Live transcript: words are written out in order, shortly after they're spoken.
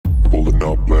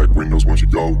Rolling up black windows once you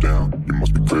go down. You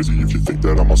must be crazy if you think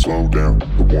that I'ma slow down.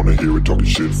 I wanna hear it talking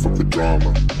shit, fuck the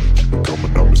drama. Keep it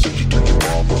coming, I'ma send you to your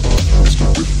mama. Mr.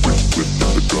 Whip, whip, whip,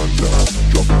 get the guns out.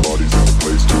 Dropping bodies in the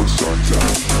place till the sun's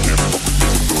out. Can't fuck with me,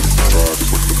 so don't even try.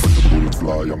 Cause when the bullets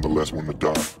fly, I'm the last one to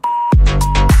die.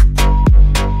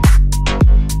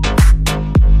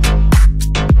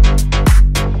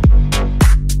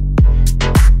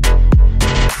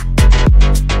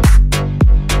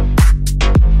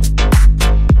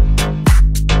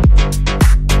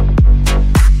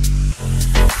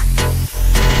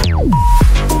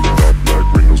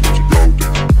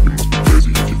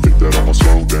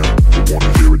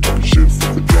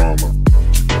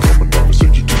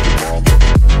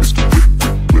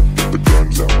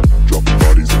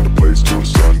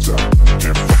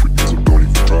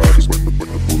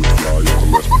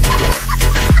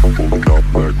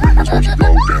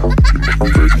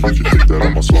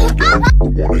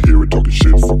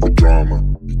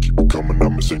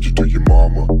 Send you to your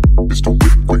mama. It's the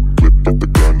whip, quick clip, get the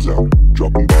guns out.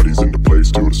 Dropping bodies in the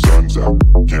place till the sun's out.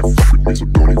 Can't fuck with me, so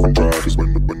don't even try. Cause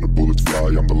when the bullets fly,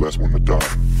 I'm the last one to die.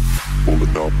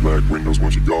 Rolling up black windows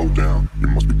once you go down. You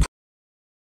must be